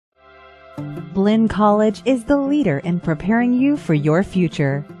Blinn College is the leader in preparing you for your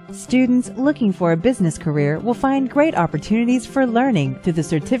future. Students looking for a business career will find great opportunities for learning through the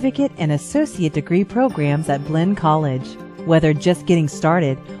certificate and associate degree programs at Blinn College. Whether just getting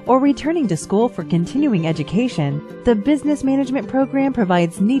started or returning to school for continuing education, the business management program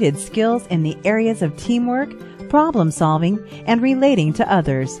provides needed skills in the areas of teamwork, problem solving, and relating to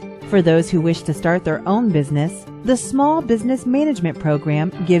others. For those who wish to start their own business, the Small Business Management Program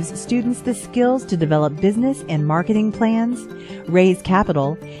gives students the skills to develop business and marketing plans, raise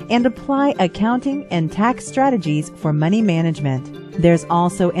capital, and apply accounting and tax strategies for money management. There's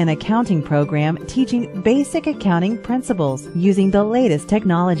also an accounting program teaching basic accounting principles using the latest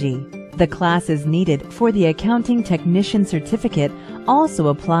technology. The classes needed for the Accounting Technician Certificate also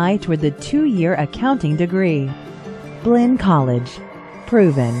apply toward the 2-year accounting degree. Blinn College.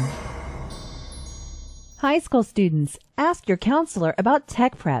 Proven. High school students, ask your counselor about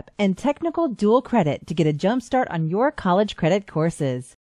Tech Prep and Technical Dual Credit to get a jump start on your college credit courses.